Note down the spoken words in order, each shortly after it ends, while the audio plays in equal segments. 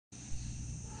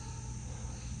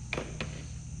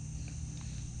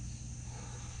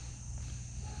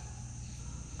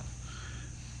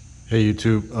Hey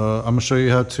YouTube, I'm gonna show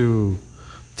you how to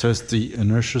test the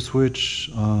inertia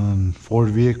switch on Ford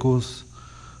vehicles.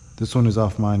 This one is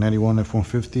off my 91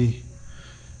 F-150,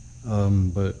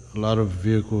 but a lot of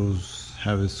vehicles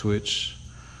have this switch.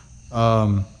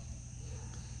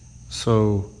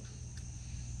 So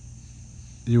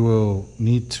you will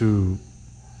need to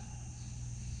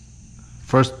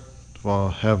first of all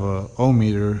have a ohm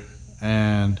meter,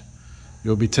 and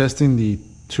you'll be testing the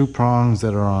two prongs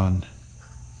that are on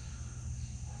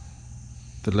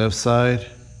the left side.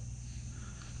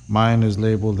 Mine is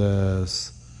labeled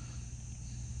as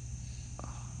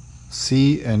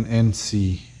C and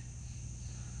NC.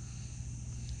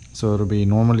 So it'll be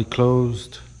normally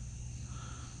closed,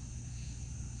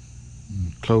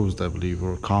 I believe,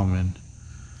 or common.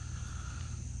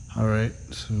 All right,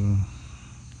 so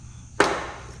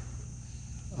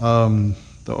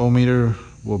the ohm meter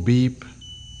will beep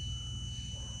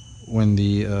when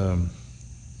the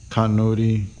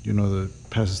continuity, that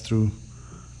passes through.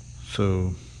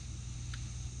 So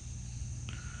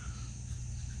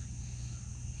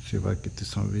see if I get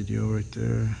this on video right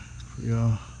there for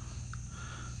y'all.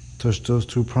 Touch those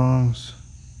two prongs.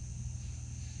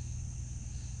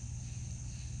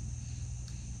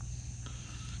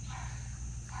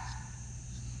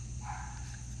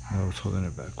 I was holding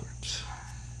it backwards.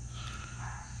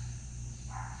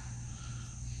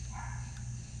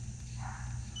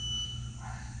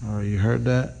 All right, you heard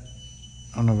that?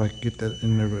 I don't know if I can get that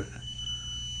in there, but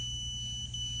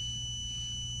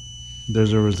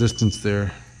there's a resistance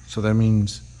there. So that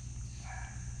means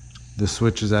the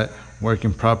switch is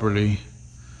working properly.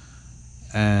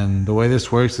 And the way this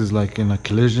works is like in a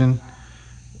collision,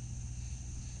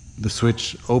 the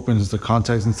switch opens, the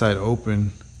contacts inside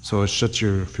open, so it shuts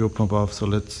your fuel pump off. So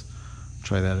let's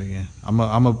try that again. I'm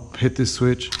gonna hit this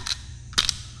switch.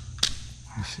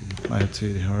 Let's see if I had to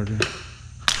hit it harder.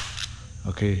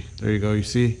 Okay, there you go. You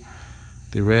see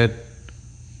the red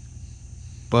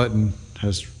button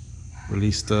has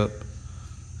released up.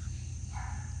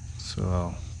 So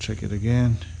I'll check it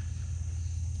again.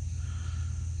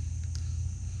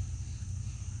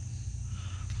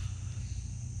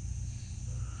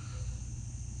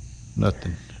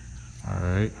 Nothing. All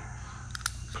right,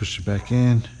 push it back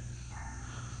in.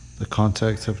 The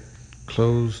contacts have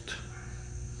closed.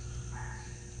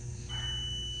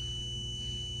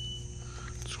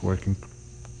 It's working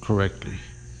correctly.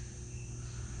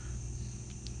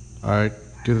 All right,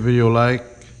 give the video a like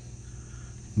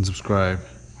and subscribe.